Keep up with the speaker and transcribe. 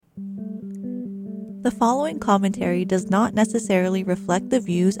The following commentary does not necessarily reflect the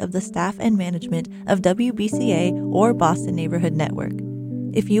views of the staff and management of WBCA or Boston Neighborhood Network.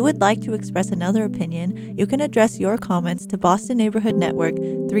 If you would like to express another opinion, you can address your comments to Boston Neighborhood Network,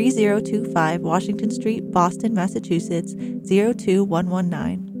 3025 Washington Street, Boston, Massachusetts,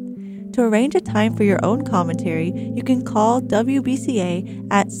 02119. To arrange a time for your own commentary, you can call WBCA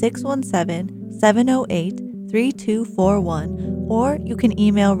at 617-708-3241, or you can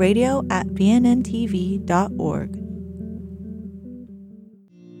email radio@bnntv.org.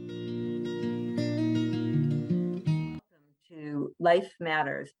 Welcome to Life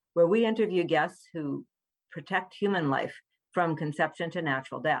Matters, where we interview guests who protect human life from conception to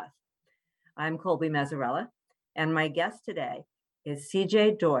natural death. I'm Colby Mazzarella, and my guest today is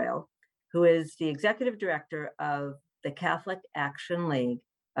CJ Doyle, who is the executive director of the Catholic Action League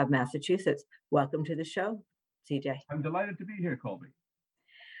of Massachusetts. Welcome to the show, CJ. I'm delighted to be here, Colby.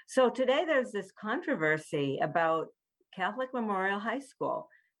 So today there's this controversy about Catholic Memorial High School.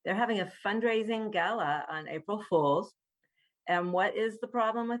 They're having a fundraising gala on April Fool's. And what is the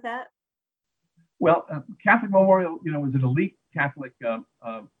problem with that? Well, Catholic Memorial, was an elite Catholic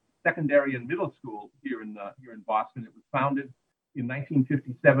secondary and middle school here in Boston. It was founded in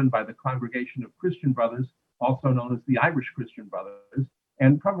 1957 by the Congregation of Christian Brothers, also known as the Irish Christian Brothers,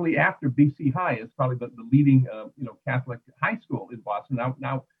 and probably after BC High is probably the leading Catholic high school in Boston.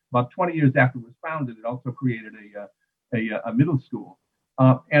 Now about 20 years after it was founded, it also created a middle school,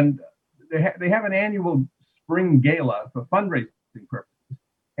 and they have an annual spring gala for fundraising purposes.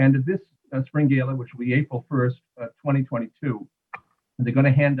 And at this spring gala, which will be April 1st, 2022, they're going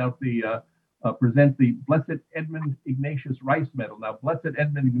to hand out present the Blessed Edmund Ignatius Rice Medal. Now, Blessed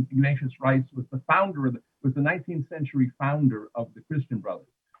Edmund Ignatius Rice was the 19th century founder of the Christian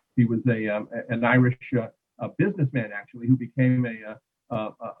Brothers. He was an Irish businessman, actually, who became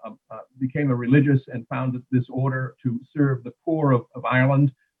a religious and founded this order to serve the poor of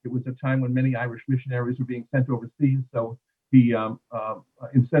Ireland. It was a time when many Irish missionaries were being sent overseas. So he,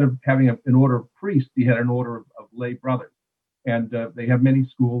 instead of having an order of priests, he had an order of lay brothers. And they have many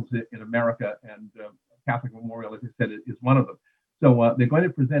schools in America, and Catholic Memorial, as I said, is one of them. So they're going to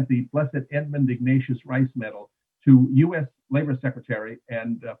present the Blessed Edmund Ignatius Rice Medal to U.S. Labor Secretary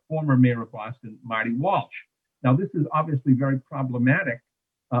and former Mayor of Boston, Marty Walsh. Now, this is obviously very problematic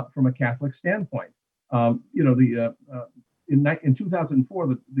from a Catholic standpoint. In 2004,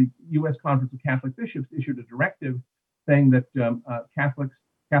 the U.S. Conference of Catholic Bishops issued a directive saying that Catholic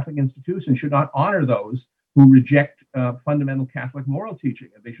institutions should not honor those who reject fundamental Catholic moral teaching,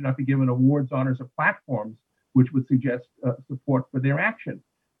 and they should not be given awards, honors, or platforms which would suggest support for their action.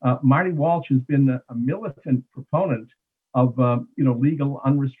 Marty Walsh has been a militant proponent of legal,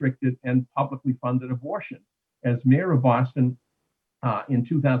 unrestricted, and publicly funded abortion. As mayor of Boston in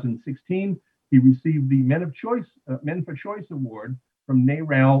 2016, he received the Men for Choice Award from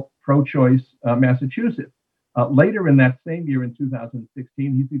NARAL Pro-Choice Massachusetts. Later in that same year, in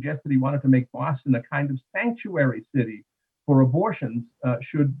 2016, he suggested he wanted to make Boston a kind of sanctuary city for abortions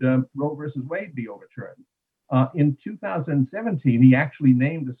should Roe versus Wade be overturned. In 2017, he actually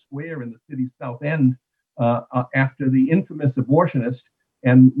named a square in the city's South End after the infamous abortionist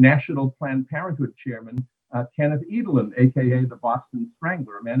and National Planned Parenthood chairman, Kenneth Edelin, aka the Boston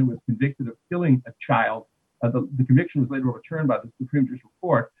Strangler, a man who was convicted of killing a child. The conviction was later overturned by the Supreme Judicial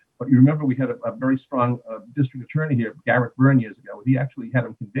Court. But you remember we had a very strong district attorney here, Garrett Byrne, years ago. He actually had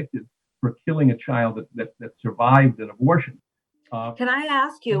him convicted for killing a child that survived an abortion. Can I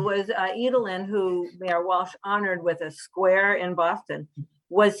ask you, was Edelin, who Mayor Walsh honored with a square in Boston,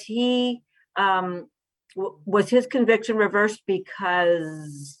 was his conviction reversed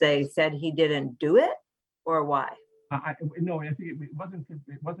because they said he didn't do it, or why? No, I think it wasn't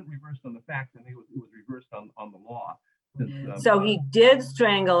reversed on the facts. I think it was reversed on the law. So he did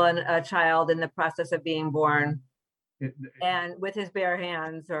strangle a child in the process of being born, and with his bare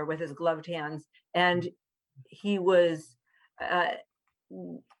hands or with his gloved hands, and he was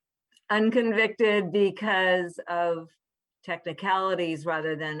unconvicted because of technicalities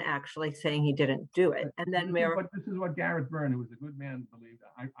rather than actually saying he didn't do it. And then this is what Garrett Byrne, who was a good man, believed.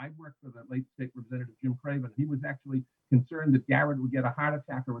 I worked for the late State Representative Jim Craven. He was actually concerned that Garrett would get a heart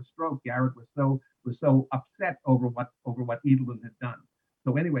attack or a stroke. Garrett was so upset over what Edelin had done.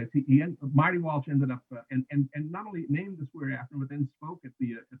 So, anyways, Marty Walsh ended up and not only named the square after him, but then spoke at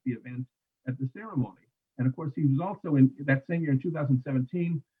the event, at the ceremony. And of course, he was also in that same year in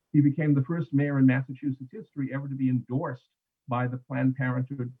 2017. He became the first mayor in Massachusetts history ever to be endorsed by the Planned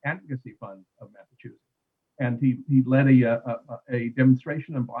Parenthood Advocacy Fund of Massachusetts. And he led a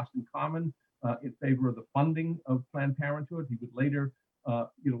demonstration on Boston Common in favor of the funding of Planned Parenthood. He would later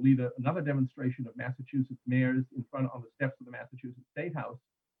lead another demonstration of Massachusetts mayors in front on the steps of the Massachusetts State House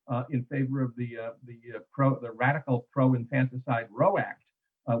in favor of the radical pro-infanticide Roe Act,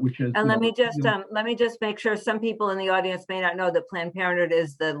 which is. And let me just make sure some people in the audience may not know that Planned Parenthood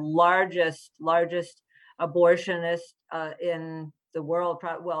is the largest abortionist in the world.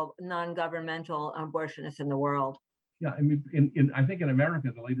 Well, non-governmental abortionist in the world. Yeah, I mean, I think in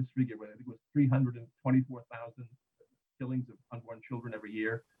America, the latest figure, I think, was 324,000 killings of unborn children every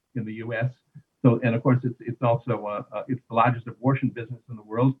year in the U.S. So, and of course, it's also it's the largest abortion business in the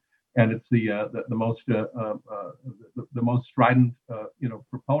world, and it's the most strident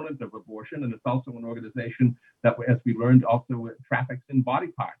proponent of abortion, and it's also an organization that, as we learned, also traffics in body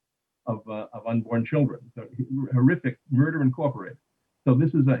parts of unborn children. So horrific Murder Incorporated. So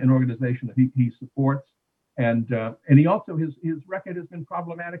this is an organization that he supports. And he also, his record has been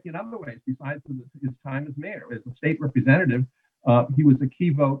problematic in other ways besides his time as mayor. As a state representative, he was a key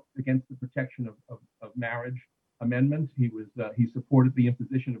vote against the protection of marriage amendments. He supported the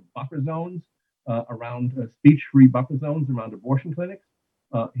imposition of buffer zones around speech-free buffer zones around abortion clinics.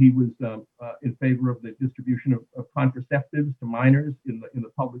 He was in favor of the distribution of contraceptives to minors in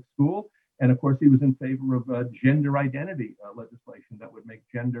the public school. And of course, he was in favor of gender identity legislation that would make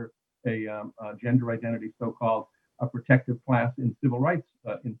gender identity, so-called a protective class in civil rights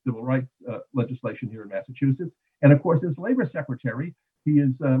legislation here in Massachusetts. And of course, as labor secretary, he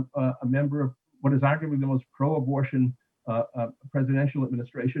is a member of what is arguably the most pro-abortion presidential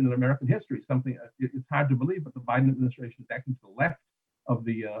administration in American history. Something it's hard to believe, but the Biden administration is actually to the left of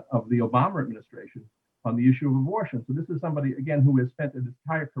the Obama administration on the issue of abortion. So this is somebody, again, who has spent his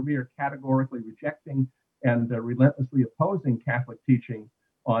entire career categorically rejecting and relentlessly opposing Catholic teaching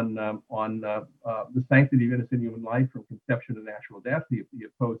on the sanctity of innocent human life from conception to natural death. He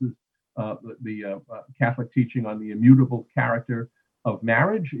opposes the Catholic teaching on the immutable character of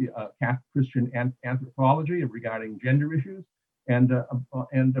marriage, Catholic Christian anthropology regarding gender issues, and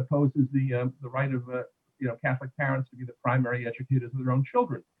opposes the right of Catholic parents to be the primary educators of their own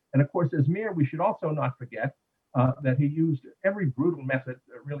children. And of course, as mayor, we should also not forget that he used every brutal method,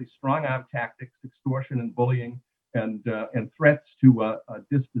 really strong-arm tactics, extortion and bullying, and threats to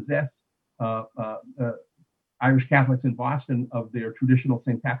dispossess Irish Catholics in Boston of their traditional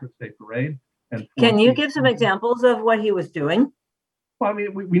St. Patrick's Day parade. And can you give some examples of what he was doing? Well, I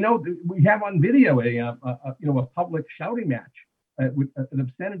mean, we know we have on video a public shouting match, with an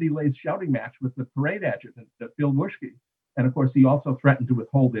obscenity-laced shouting match with the parade adjutant, Phil Wuschke. And of course, he also threatened to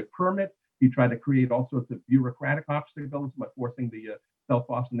withhold their permit. He tried to create all sorts of bureaucratic obstacles by forcing the South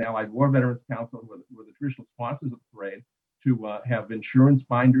Boston Allied War Veterans Council, who were the traditional sponsors of the parade, to have insurance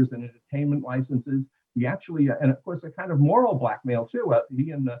binders and entertainment licenses. He actually, and of course, a kind of moral blackmail too.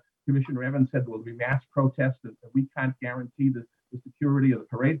 He and Commissioner Evans said there will be mass protests, and we can't guarantee the security of the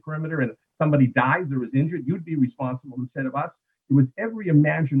parade perimeter. And if somebody dies or is injured, you'd be responsible instead of us. It was every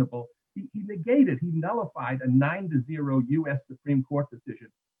imaginable. He nullified a 9-0 U.S. Supreme Court decision,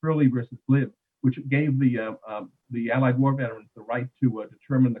 Hurley versus Blibb, which gave the Allied War veterans the right to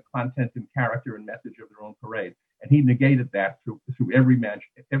determine the content and character and message of their own parade. And he negated that through every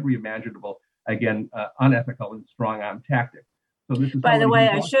imaginable, again, unethical and strong-arm tactic. So this is. By the way,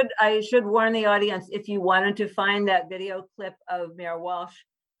 I should warn the audience, if you wanted to find that video clip of Mayor Walsh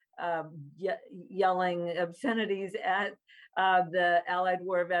yelling obscenities at the Allied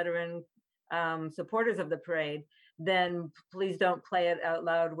War veteran supporters of the parade, then please don't play it out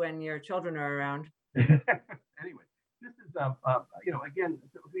loud when your children are around. Anyway, this is, again,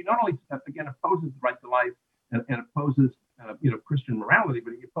 he not only, again, opposes the right to life and opposes, Christian morality,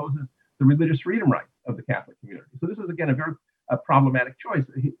 but he opposes the religious freedom rights of the Catholic community. So this is, again, a very problematic choice.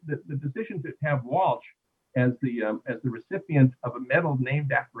 The decision to have Walsh as the recipient of a medal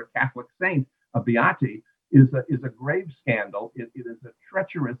named after a Catholic saint, a Beati, is a grave scandal. It is a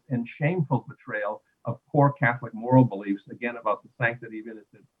treacherous and shameful betrayal of core Catholic moral beliefs, again, about the sanctity of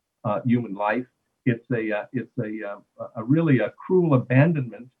innocent human life. It's really a cruel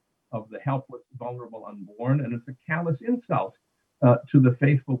abandonment of the helpless, vulnerable unborn, and it's a callous insult to the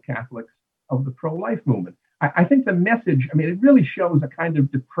faithful Catholics of the pro-life movement. I think the message, it really shows a kind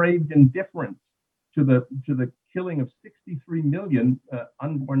of depraved indifference to the killing of 63 million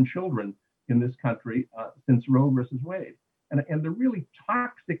unborn children in this country since Roe versus Wade. And the really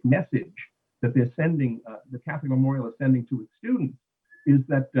toxic message that they're sending, the Catholic Memorial is sending to its students, is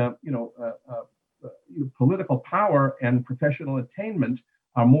that political power and professional attainment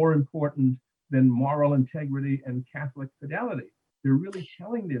are more important than moral integrity and Catholic fidelity. They're really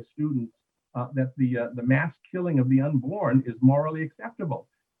telling their students that the mass killing of the unborn is morally acceptable,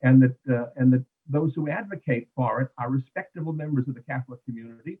 and that those who advocate for it are respectable members of the Catholic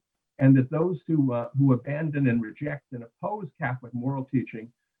community, and that those who abandon and reject and oppose Catholic moral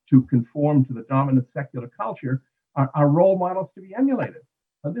teaching to conform to the dominant secular culture are role models to be emulated.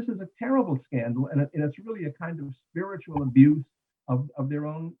 This is a terrible scandal, and it's really a kind of spiritual abuse of their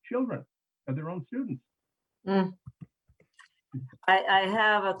own children, of their own students. Mm. I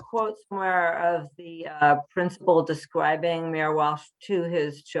have a quote somewhere of the principal describing Mayor Walsh to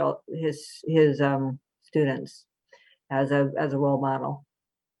his students as a role model.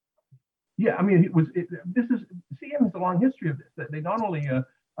 Yeah, I mean, CM has a long history of this. They not only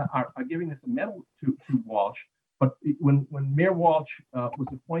are giving this a medal to Walsh, but when Mayor Walsh was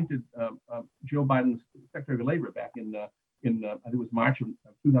appointed Joe Biden's Secretary of Labor back in I think it was March of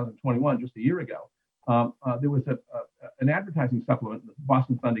 2021, just a year ago, there was an advertising supplement in the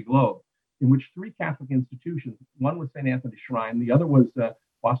Boston Sunday Globe in which three Catholic institutions, one was St. Anthony's Shrine, the other was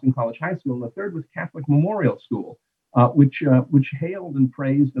Boston College High School, and the third was Catholic Memorial School, which hailed and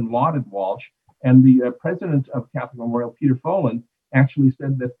praised and lauded Walsh. And the president of Catholic Memorial, Peter Folan, actually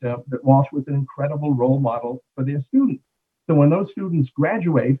said that Walsh was an incredible role model for their students. So when those students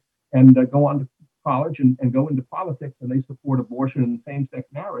graduate and go on to college and go into politics and they support abortion and same-sex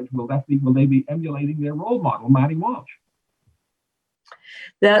marriage, will they be emulating their role model, Marty Walsh?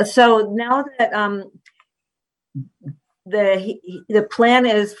 So now that the plan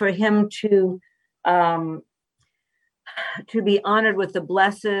is for him to be honored with the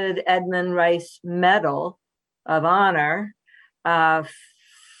Blessed Edmund Rice Medal of Honor,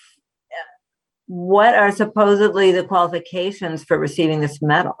 what are supposedly the qualifications for receiving this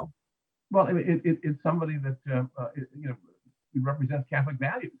medal? Well, it's somebody that represents Catholic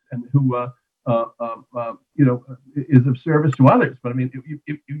values and who is of service to others. But I mean,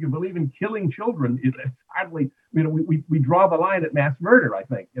 if you believe in killing children, it's hardly, we draw the line at mass murder. I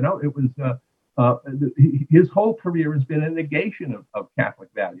think it was his whole career has been a negation of Catholic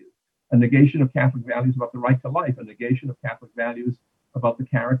values, a negation of Catholic values about the right to life, a negation of Catholic values about the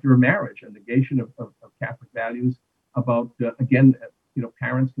character of marriage, a negation of Catholic values about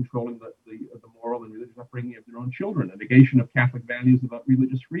parents controlling the moral and religious upbringing of their own children, a negation of Catholic values about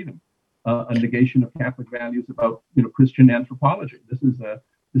religious freedom, a negation of Catholic values about Christian anthropology. This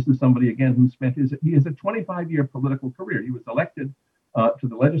is somebody again who he has a 25-year political career. He was elected to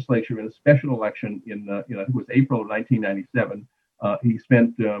the legislature in a special election in I think it was April of 1997. He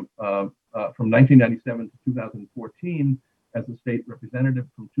spent from 1997 to 2014 as a state representative,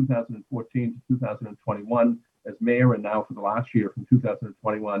 from 2014 to 2021 as mayor, and now for the last year from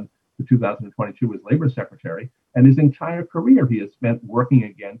 2021 to 2022 as labor secretary. And his entire career he has spent working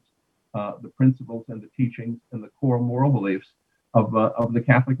against the principles and the teachings and the core moral beliefs of the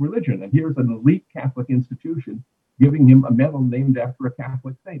Catholic religion. And here's an elite Catholic institution giving him a medal named after a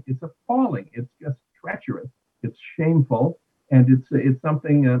Catholic saint. It's appalling. It's just treacherous. It's shameful. And it's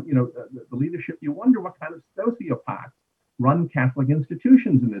something, the leadership, you wonder what kind of sociopaths run Catholic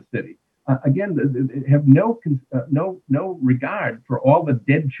institutions in this city. Again, they have no regard for all the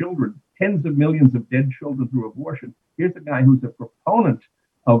dead children, tens of millions of dead children through abortion. Here's a guy who's a proponent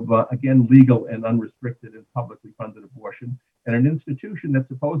of, legal and unrestricted and publicly funded abortion. And an institution that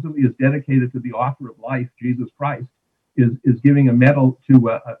supposedly is dedicated to the author of life, Jesus Christ, is giving a medal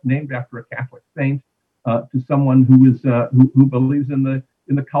to named after a Catholic saint to someone who believes in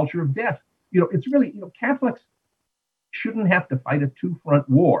the culture of death. It's really, Catholics shouldn't have to fight a two-front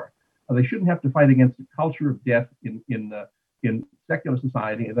war. They shouldn't have to fight against a culture of death in secular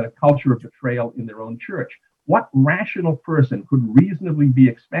society and then a culture of betrayal in their own church. What rational person could reasonably be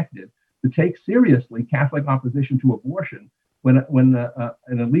expected to take seriously Catholic opposition to abortion when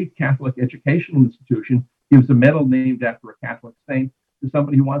an elite Catholic educational institution gives a medal named after a Catholic saint to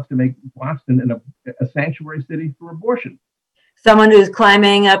somebody who wants to make Boston a sanctuary city for abortion? Someone who's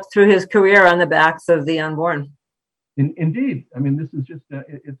climbing up through his career on the backs of the unborn. Indeed. I mean, this is just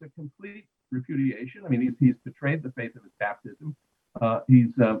it's a complete repudiation. I mean, he's betrayed the faith of his baptism.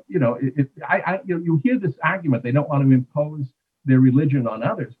 You hear this argument, they don't want to impose their religion on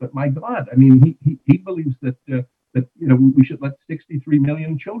others, but my God, I mean, he believes that we should let 63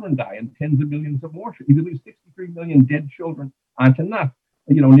 million children die and tens of millions of more. He believes 63 million dead children aren't enough.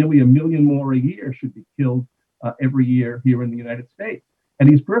 Nearly a million more a year should be killed every year here in the United States. And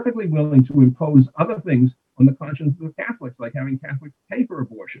he's perfectly willing to impose other things on the conscience of Catholics, like having Catholics pay for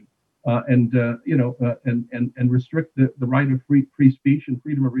abortion and restrict the right of free speech and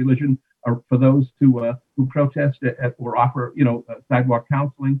freedom of religion for those who protest or offer sidewalk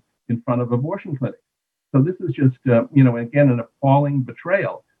counseling in front of abortion clinics. So this is just again an appalling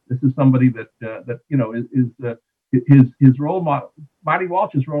betrayal. This is somebody that his role model, Marty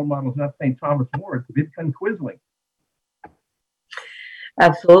Walsh's role model is not St. Thomas More, it's Vidkun Quisling.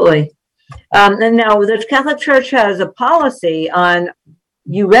 Absolutely. And now the Catholic Church has a policy on,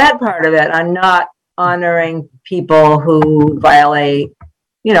 you read part of it, on not honoring people who violate,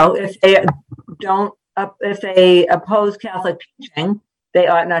 if they if they oppose Catholic teaching, they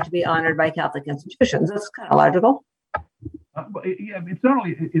ought not to be honored by Catholic institutions. That's kind of logical. It's not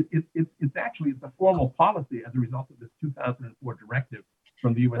only, it's actually a formal policy as a result of this 2004 directive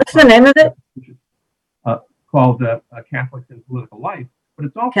from the U.S. What's the name of it? Which is called Catholics in Political Life. But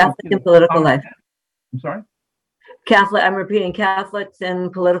it's also Catholic in Political Life. I'm sorry? I'm repeating, Catholics in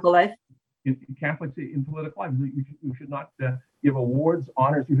Political Life. In Catholics in political life, you should not give awards,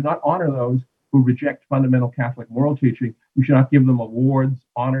 honors. You should not honor those who reject fundamental Catholic moral teaching. You should not give them awards,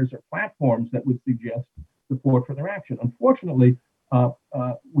 honors, or platforms that would suggest support for their action. Unfortunately,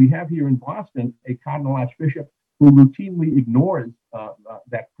 we have here in Boston a Cardinal Archbishop who routinely ignores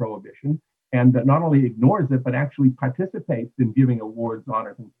that prohibition, and not only ignores it, but actually participates in giving awards,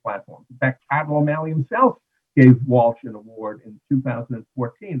 honors, and platforms. In fact, Cardinal O'Malley himself gave Walsh an award in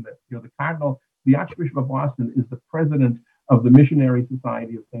 2014. That the Archbishop of Boston is the president of the Missionary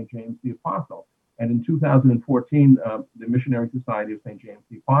Society of St. James the Apostle, and in 2014, the Missionary Society of St. James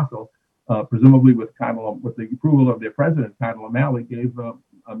the Apostle, presumably with the approval of their president, Cardinal O'Malley, gave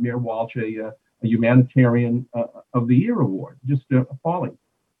Mayor Walsh a Humanitarian of the Year award. Just appalling.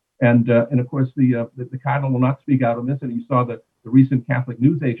 And of course, the Cardinal will not speak out on this. And you saw the recent Catholic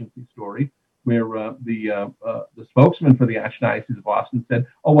News Agency story where the spokesman for the Archdiocese of Boston said,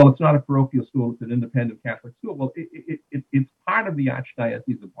 "Oh, well, it's not a parochial school; it's an independent Catholic school." Well, it's part of the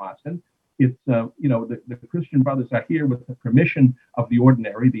Archdiocese of Boston. It's the Christian Brothers are here with the permission of the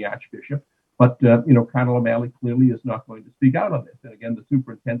ordinary, the Archbishop. But Cardinal O'Malley clearly is not going to speak out on this. And again, the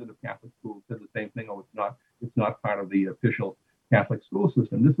superintendent of Catholic schools said the same thing. Oh, it's not part of the official Catholic school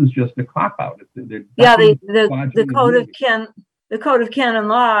system. This is just a cop out. The code of canon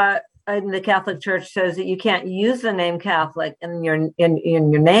law in the Catholic Church says that you can't use the name Catholic in your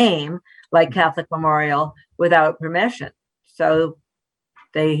name, like Catholic Memorial, without permission. So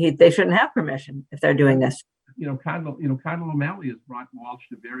they shouldn't have permission if they're doing this. Cardinal O'Malley has brought Walsh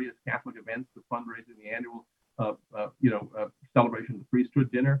to various Catholic events, the fundraising, the annual celebration of the priesthood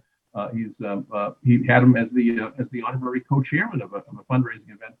dinner. He had him as the honorary co-chairman of a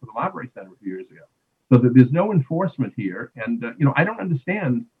fundraising event for the Library Center a few years ago. So that there's no enforcement here, and I don't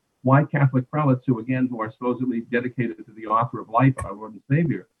understand why Catholic prelates, who are supposedly dedicated to the author of life, our Lord and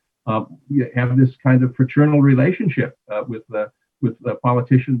Savior, have this kind of fraternal relationship with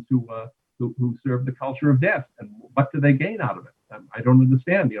politicians who serve the culture of death, and what do they gain out of it? I don't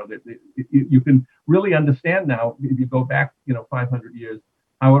understand. You can really understand now if you go back 500 years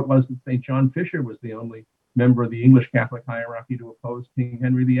how it was that St. John Fisher was the only member of the English Catholic hierarchy to oppose King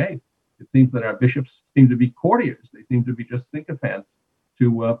Henry VIII. It seems that our bishops seem to be courtiers. They seem to be just sycophants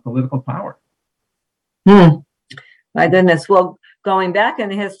to political power. My goodness. Well, going back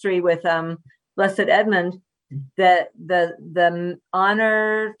in history with Blessed Edmund, the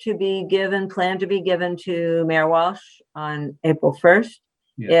honor planned to be given to Mayor Walsh on April 1st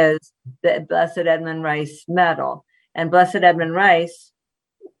is the Blessed Edmund Rice Medal. And Blessed Edmund Rice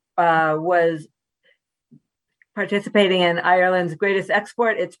was participating in Ireland's greatest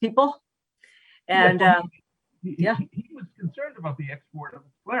export, its people. And he was concerned about the export of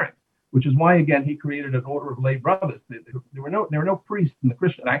its clerics, which is why, again, he created an order of lay brothers. There were no priests in the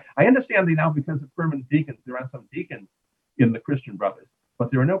Christian. I understand now because of permanent deacons. There are some deacons in the Christian Brothers,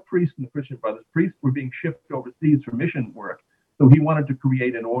 but there are no priests in the Christian Brothers. Priests were being shipped overseas for mission work. So he wanted to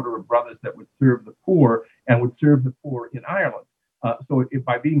create an order of brothers that would serve the poor and would serve the poor in Ireland. So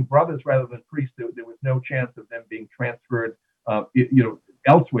by being brothers rather than priests, there was no chance of them being transferred,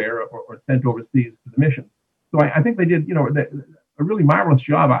 elsewhere or sent overseas to the mission. So I think they did, a really marvelous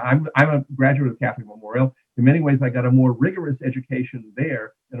job. I'm a graduate of Catholic Memorial. In many ways, I got a more rigorous education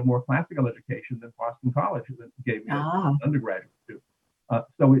there and a more classical education than Boston College gave me as an undergraduate too.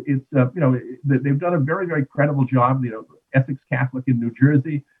 So they've done a very, very credible job. Essex Catholic in New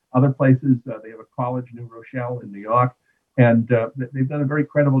Jersey, other places. They have a college, New Rochelle in New York, and they've done a very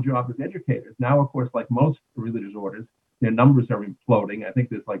credible job as educators. Now, of course, like most religious orders, their numbers are imploding. I think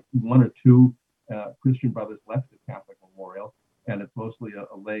there's like one or two Christian Brothers left at Catholic Memorial, and it's mostly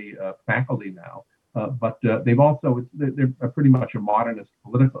a lay faculty now. But they're pretty much a modernist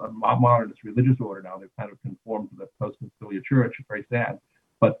religious order now. They've kind of conformed to the post-conciliar church. Very sad,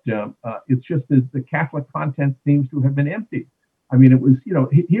 but it's just the Catholic content seems to have been emptied. I mean, it was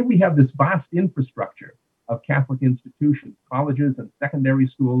here we have this vast infrastructure of Catholic institutions, colleges and secondary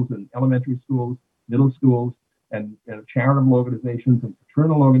schools and elementary schools, middle schools and charitable organizations and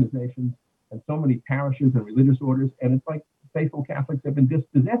fraternal organizations and so many parishes and religious orders. And it's like faithful Catholics have been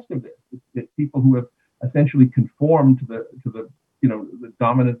dispossessed of this. It's people who have essentially conformed to the the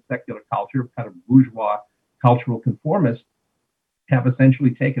dominant secular culture, kind of bourgeois cultural conformists, have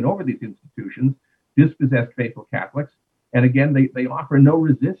essentially taken over these institutions, dispossessed faithful Catholics, and again they offer no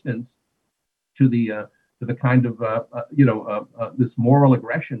resistance to the kind of this moral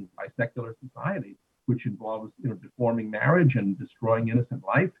aggression by secular society, which involves deforming marriage and destroying innocent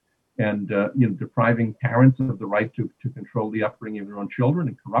life, and depriving parents of the right to control the upbringing of their own children,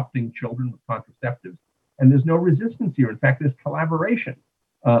 and corrupting children with contraceptives. And there's no resistance here. In fact, there's collaboration.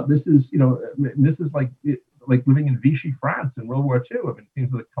 This is like living in Vichy France in World War II. I mean, it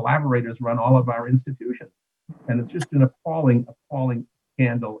seems that collaborators run all of our institutions, and it's just an appalling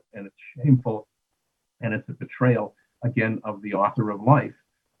scandal, and it's shameful, and it's a betrayal again of the author of life.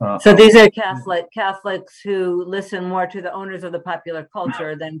 So these are Catholics who listen more to the owners of the popular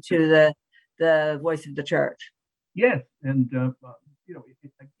culture than to the voice of the church. Yes, and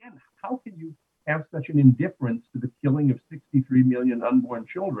again, how can you have such an indifference to the killing of 63 million unborn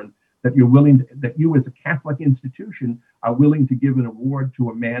children that that you as a Catholic institution are willing to give an award to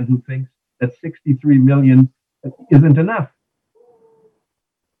a man who thinks that 63 million isn't enough?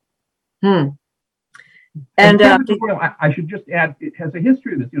 And I should just add, it has a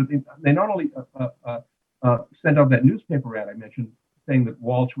history of this. They not only sent out that newspaper ad I mentioned, saying that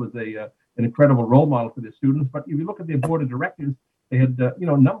Walsh was an incredible role model for their students, but if you look at their board of directors, they had a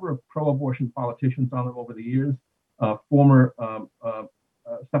number of pro-abortion politicians on them over the years. Former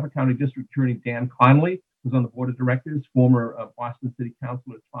Suffolk County District Attorney Dan Connolly was on the board of directors. Former Boston City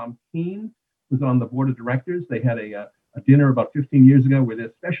Councilor Tom Keene was on the board of directors. They had a dinner about 15 years ago where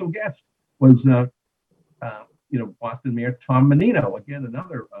their special guest was Boston Mayor Tom Menino, again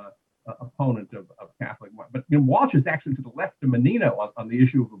another opponent of Catholic. But Walsh is actually to the left of Menino on the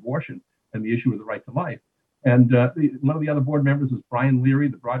issue of abortion and the issue of the right to life. And one of the other board members was Brian Leary,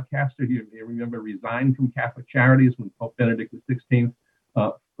 the broadcaster. You may remember resigned from Catholic Charities when Pope Benedict XVI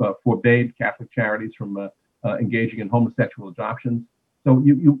forbade Catholic Charities from engaging in homosexual adoptions. So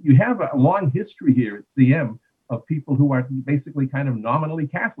you have a long history here at CM of people who are basically kind of nominally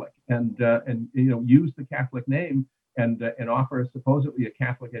Catholic and use the Catholic name and offer supposedly a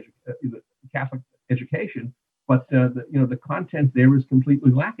Catholic education, but the content there is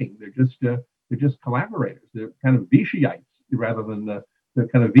completely lacking. They're just collaborators. They're kind of Vichyites rather than the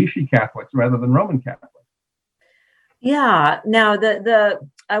kind of Vichy Catholics rather than Roman Catholics. Yeah. Now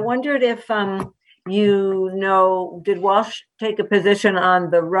I wondered if did Walsh take a position on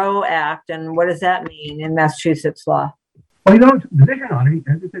the Roe Act, and what does that mean in Massachusetts law? Well, position on it.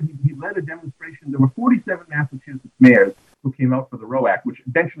 As I said, he led a demonstration. There were 47 Massachusetts mayors who came out for the Roe Act, which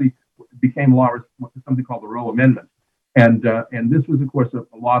eventually became law as something called the Roe Amendment. And this was, of course, a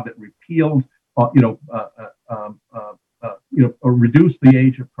law that repealed, reduced the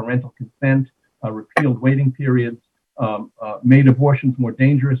age of parental consent, repealed waiting periods, made abortions more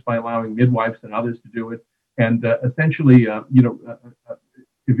dangerous by allowing midwives and others to do it, and essentially,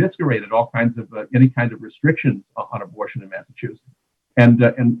 eviscerated all kinds of any kind of restrictions on abortion in Massachusetts. And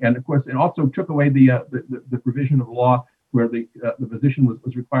of course, it also took away the provision of law where the physician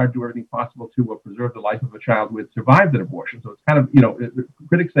was required to do everything possible to preserve the life of a child who had survived an abortion. So it's kind of,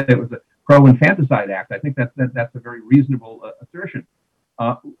 critics say it was a pro-infanticide act. I think that's a very reasonable assertion.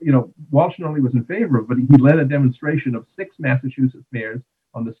 Walsh not only was in favor of, but he led a demonstration of 6 Massachusetts mayors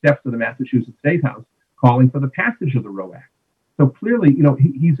on the steps of the Massachusetts State House calling for the passage of the Roe Act. So clearly,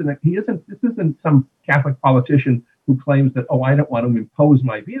 this isn't some Catholic politician who claims that, I don't want to impose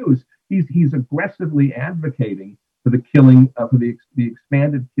my views. He's aggressively advocating for the killing, for the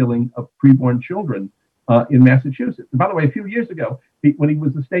expanded killing of preborn children in Massachusetts. And by the way, a few years ago, when he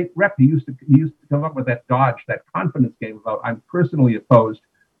was the state rep, he used to come up with that confidence game about, I'm personally opposed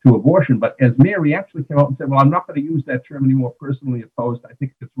to abortion. But as mayor, he actually came out and said, well, I'm not going to use that term anymore, personally opposed. I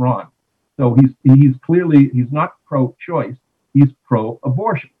think it's wrong. So he's not pro-choice. He's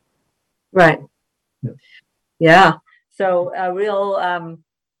pro-abortion. Right. Yeah. So a real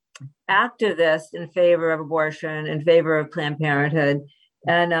activist in favor of abortion, in favor of Planned Parenthood.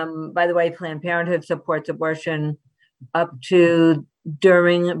 And by the way, Planned Parenthood supports abortion up to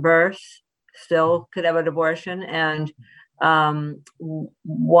during birth, still could have an abortion. And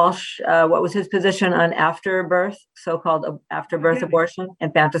Walsh, what was his position on after birth, so-called after birth abortion,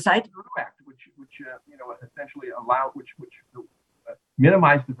 infanticide? Which essentially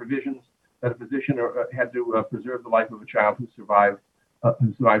minimized the provisions that a physician had to preserve the life of a child who survived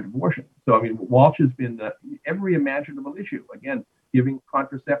abortion. So, I mean, Walsh has been every imaginable issue. Again, giving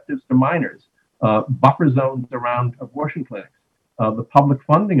contraceptives to minors, buffer zones around abortion clinics, the public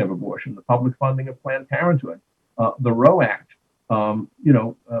funding of abortion, the public funding of Planned Parenthood, the Roe Act.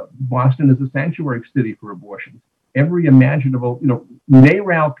 Boston is a sanctuary city for abortions. Every imaginable,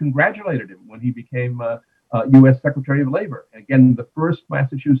 NARAL congratulated him when he became U.S. Secretary of Labor. Again, the first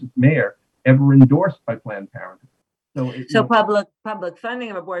Massachusetts mayor ever endorsed by Planned Parenthood. So public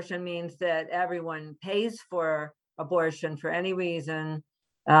funding of abortion means that everyone pays for abortion for any reason,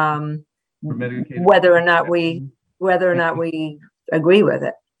 whether or not we agree with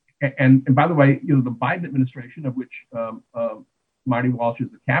it. And by the way, the Biden administration, of which Marty Walsh is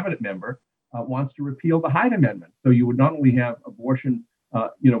a cabinet member, wants to repeal the Hyde Amendment. So you would not only have abortion,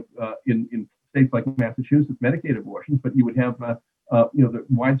 in states like Massachusetts, Medicaid abortions, but you would have, the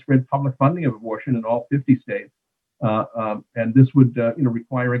widespread public funding of abortion in all 50 states. And this would,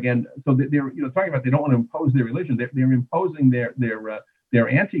 require, again, so they're, talking about they don't want to impose their religion. They're imposing their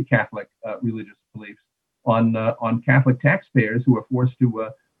anti-Catholic religious beliefs on Catholic taxpayers who are forced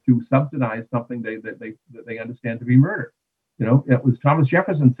to subsidize something that they understand to be murder. It was Thomas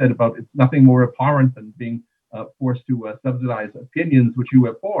Jefferson said about it's nothing more abhorrent than being forced to subsidize opinions which you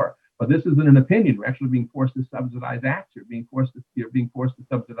abhor. But this isn't an opinion. We're actually being forced to subsidize acts. You're being forced to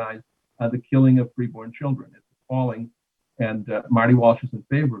subsidize the killing of preborn children. It's appalling, and Marty Walsh is in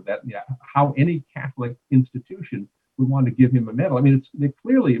favor of that. Yeah, how any Catholic institution would want to give him a medal? I mean, this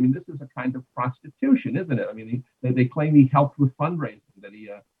is a kind of prostitution, isn't it? I mean, they claim he helped with fundraising, that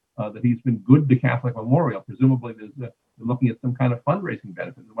he's been good to Catholic Memorial. Presumably, they're looking at some kind of fundraising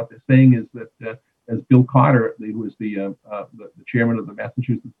benefit. And what they're saying is that, as Bill Carter, who was the chairman of the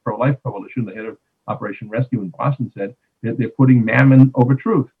Massachusetts Pro-Life Coalition, the head of Operation Rescue in Boston, said that they're putting mammon over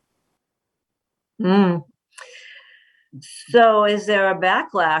truth. So is there a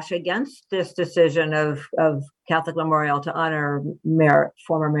backlash against this decision of Catholic Memorial to honor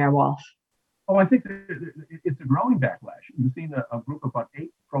former Mayor Walsh? Oh, I think it's a growing backlash. You've seen a group of about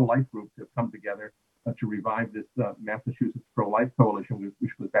 8 pro-life groups have come together to revive this Massachusetts Pro-Life Coalition,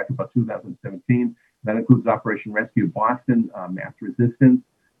 which was back in about 2017. That includes Operation Rescue Boston, Mass Resistance,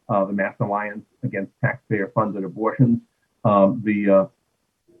 the Mass Alliance Against Taxpayer-Funded Abortions, the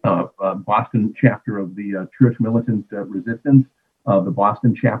Boston chapter of the Church Militant Resistance, the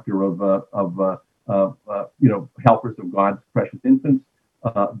Boston chapter of Helpers of God's Precious Infants,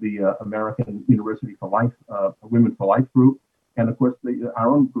 the American University for Life, Women for Life group, and of course our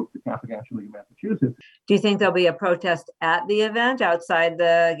own group, the Catholic Action League of Massachusetts. Do you think there'll be a protest at the event outside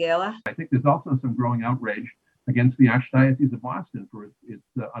the gala? I think there's also some growing outrage against the Archdiocese of Boston for its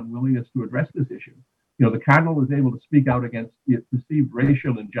unwillingness to address this issue. The Cardinal was able to speak out against perceived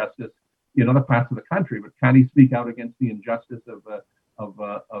racial injustice in other parts of the country, but can he speak out against the injustice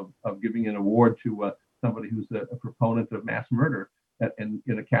of giving an award to somebody who's a proponent of mass murder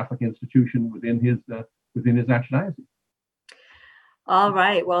in a Catholic institution within his archdiocese? All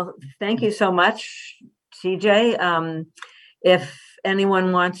right. Well, thank you so much, CJ. If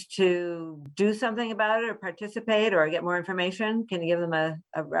anyone wants to do something about it or participate or get more information, can you give them a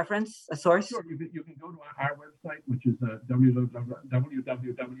reference, a source? Sure. You can go to our website, which is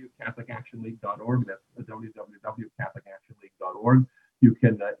www.catholicactionleague.org. That's www.catholicactionleague.org. You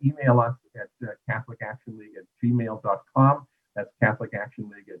can email us at catholicactionleague@gmail.com. That's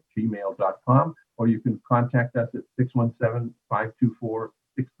catholicactionleague@gmail.com. Or you can contact us at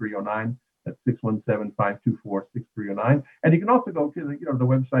 617-524-6309. That's 617-524-6309. And you can also go to the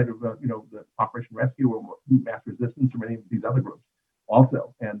website of the Operation Rescue or Mass Resistance or any of these other groups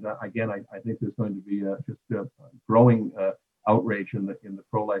also. And again, I think there's going to be just a growing outrage in the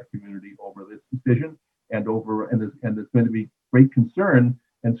pro-life community over this decision, and there's going to be great concern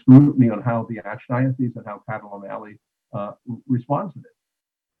and scrutiny on how the Archdiocese and how Cardinal O'Malley responds to this.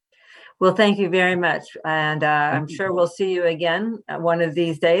 Well, thank you very much. And I'm sure we'll see you again one of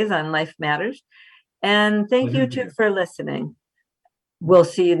these days on Life Matters. And thank you too for listening. We'll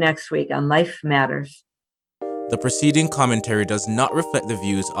see you next week on Life Matters. The preceding commentary does not reflect the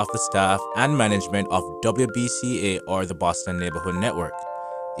views of the staff and management of WBCA or the Boston Neighborhood Network.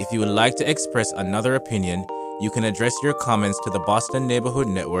 If you would like to express another opinion, you can address your comments to the Boston Neighborhood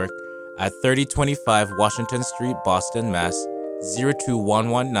Network at 3025 Washington Street, Boston, Mass.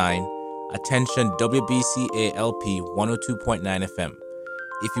 02119. Attention WBCA LP 102.9 FM.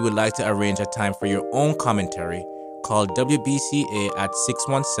 If you would like to arrange a time for your own commentary, call WBCA at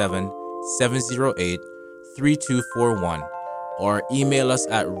 617-708-3241 or email us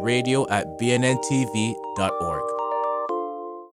at radio@bnntv.org.